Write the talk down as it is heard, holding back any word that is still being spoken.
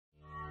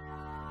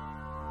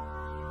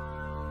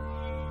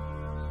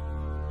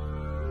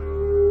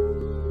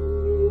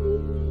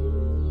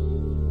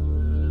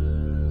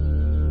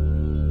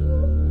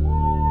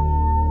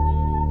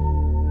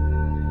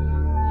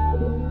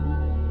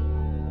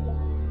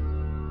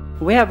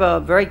We have a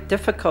very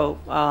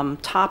difficult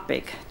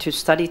topic to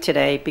study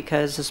today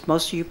because, as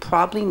most of you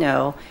probably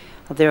know,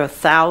 there are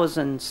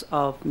thousands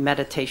of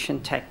meditation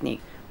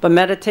techniques. But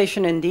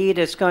meditation indeed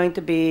is going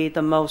to be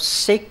the most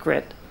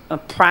sacred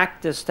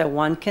practice that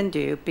one can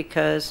do,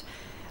 because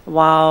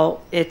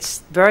while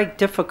it's very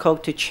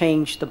difficult to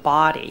change the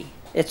body,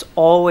 it's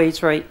always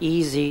very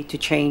easy to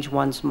change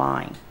one's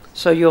mind.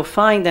 So you'll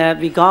find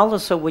that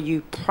regardless of what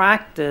you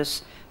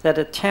practice that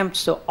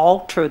attempts to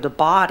alter the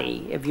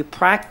body, if you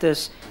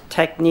practice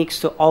techniques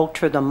to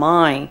alter the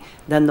mind,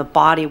 then the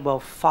body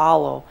will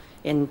follow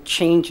in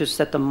changes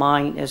that the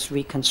mind is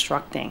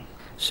reconstructing.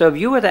 So if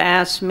you were to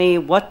ask me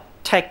what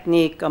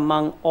technique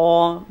among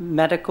all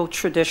medical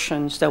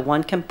traditions that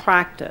one can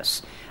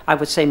practice, I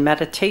would say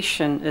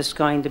meditation is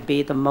going to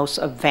be the most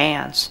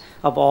advanced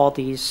of all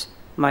these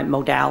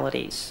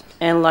modalities.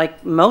 And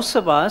like most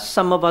of us,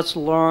 some of us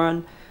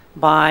learn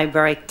by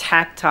very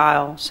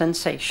tactile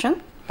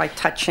sensation, by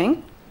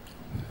touching.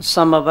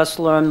 Some of us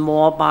learn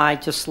more by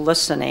just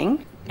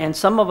listening. And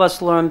some of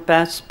us learn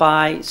best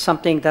by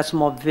something that's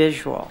more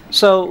visual.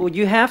 So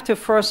you have to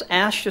first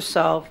ask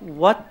yourself,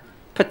 what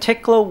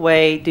particular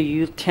way do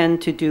you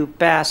tend to do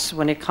best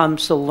when it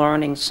comes to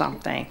learning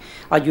something?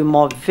 Are you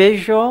more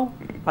visual?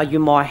 Are you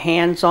more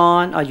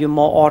hands-on? Are you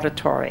more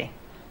auditory?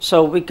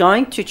 So we're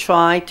going to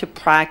try to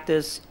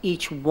practice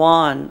each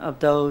one of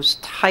those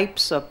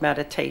types of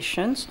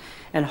meditations,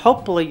 and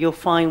hopefully you'll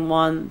find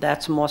one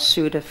that's more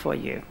suited for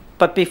you.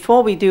 But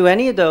before we do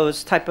any of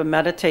those type of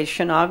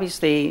meditation,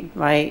 obviously,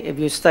 right, if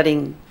you're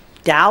studying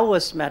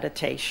Taoist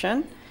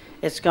meditation,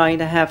 it's going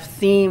to have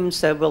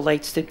themes that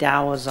relates to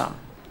Taoism.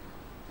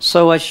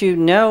 So as you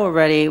know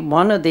already,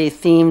 one of the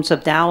themes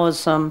of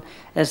Taoism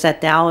is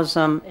that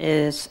Taoism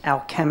is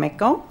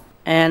alchemical.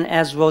 And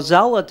as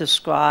Rosella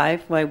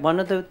described, right, one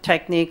of the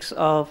techniques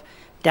of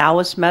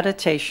Taoist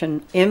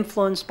meditation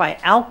influenced by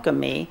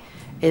alchemy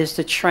is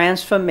the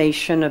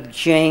transformation of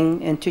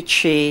Jing into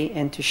Qi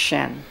into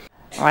Shen.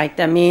 All right,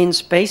 that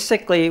means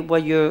basically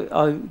what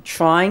you're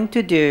trying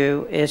to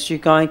do is you're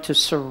going to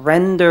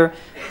surrender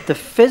the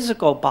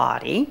physical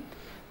body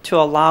to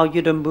allow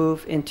you to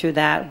move into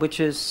that which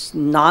is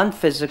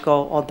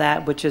non-physical, or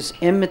that which is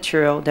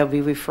immaterial, that we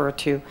refer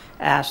to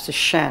as the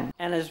Shen.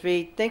 And as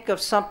we think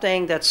of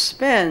something that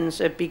spins,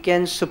 it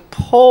begins to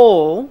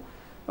pull,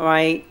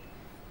 right,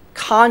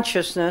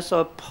 consciousness,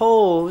 or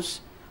pulls,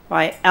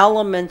 right,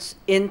 elements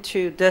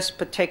into this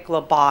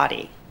particular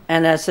body.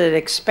 And as it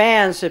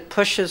expands, it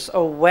pushes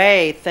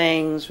away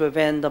things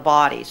within the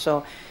body.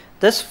 So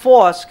this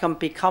force can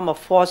become a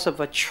force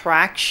of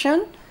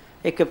attraction.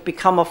 It could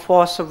become a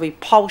force of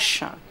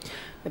repulsion.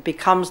 It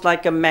becomes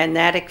like a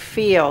magnetic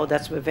field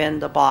that's within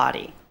the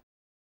body.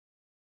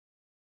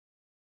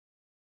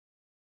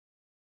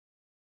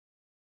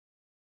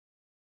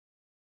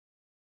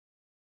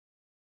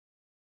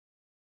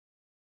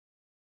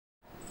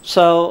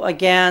 So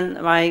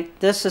again, right,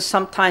 this is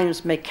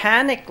sometimes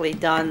mechanically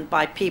done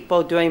by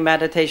people doing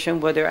meditation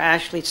where they're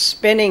actually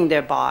spinning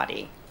their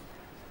body.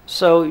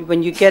 So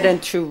when you get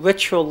into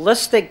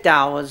ritualistic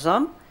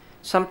Taoism,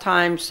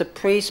 sometimes the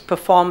priest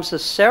performs a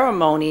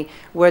ceremony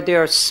where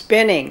they're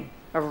spinning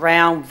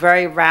around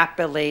very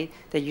rapidly,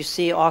 that you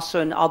see also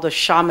in other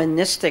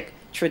shamanistic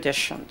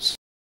traditions.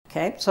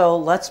 Okay, so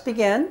let's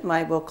begin.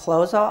 We'll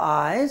close our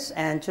eyes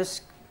and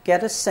just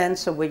get a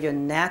sense of where your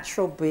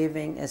natural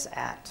breathing is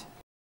at.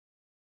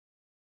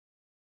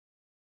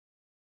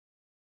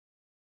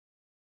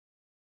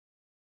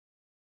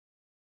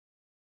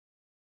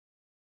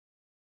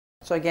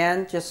 So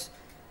again, just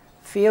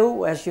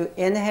feel as you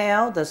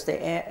inhale, does the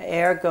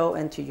air go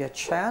into your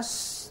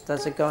chest?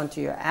 Does it go into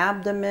your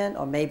abdomen,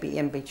 or maybe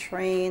in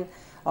between,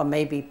 or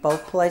maybe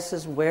both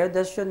places? Where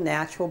does your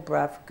natural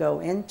breath go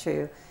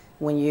into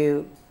when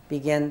you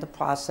begin the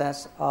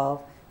process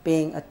of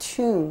being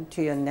attuned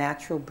to your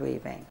natural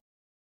breathing?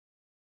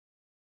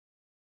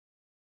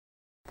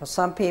 For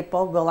some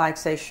people,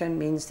 relaxation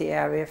means the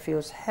area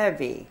feels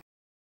heavy.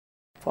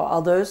 For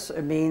others,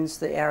 it means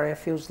the area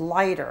feels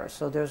lighter.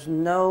 So there's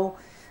no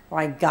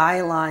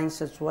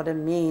guidelines as what it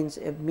means.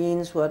 It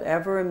means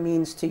whatever it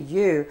means to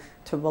you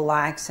to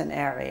relax an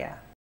area.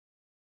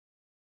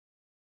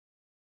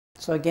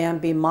 So again,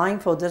 be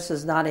mindful, this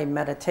is not a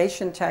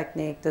meditation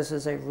technique, this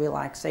is a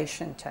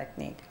relaxation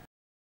technique.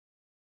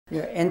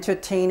 You're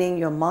entertaining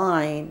your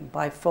mind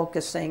by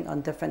focusing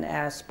on different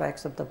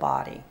aspects of the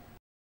body.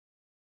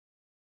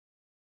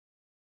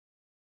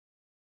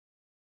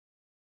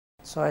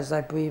 So as I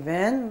breathe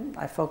in,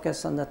 I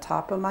focus on the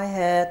top of my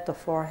head, the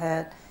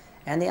forehead,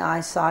 and the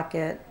eye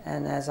socket.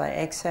 And as I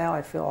exhale,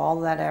 I feel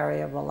all that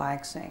area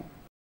relaxing.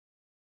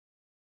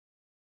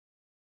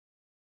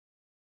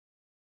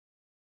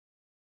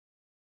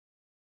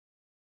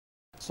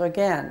 So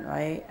again,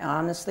 right,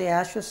 honestly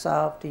ask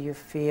yourself, do you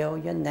feel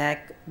your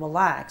neck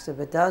relax? If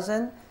it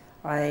doesn't,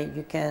 right,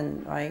 you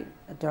can, right,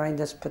 during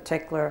this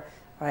particular,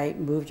 right,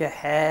 move your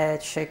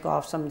head, shake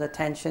off some of the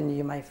tension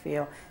you might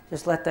feel.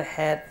 Just let the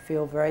head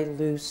feel very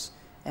loose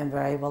and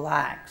very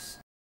relaxed.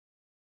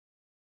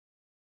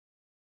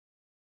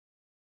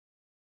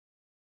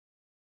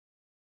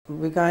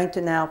 We're going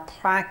to now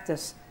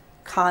practice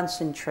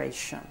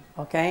concentration,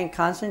 okay? And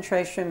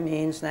concentration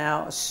means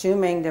now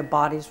assuming the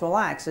body's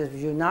relaxed. If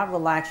you're not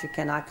relaxed, you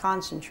cannot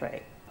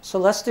concentrate. So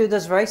let's do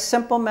this very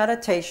simple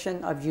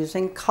meditation of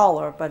using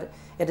color, but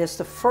it is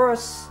the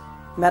first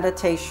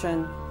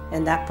meditation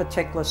in that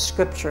particular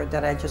scripture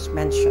that I just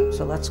mentioned.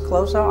 So let's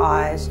close our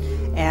eyes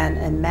and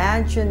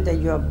imagine that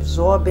you're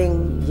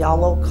absorbing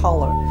yellow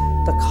color,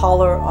 the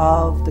color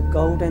of the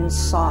golden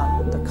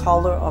sun, the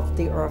color of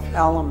the earth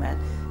element,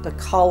 the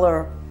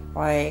color,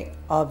 right,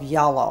 of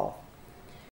yellow.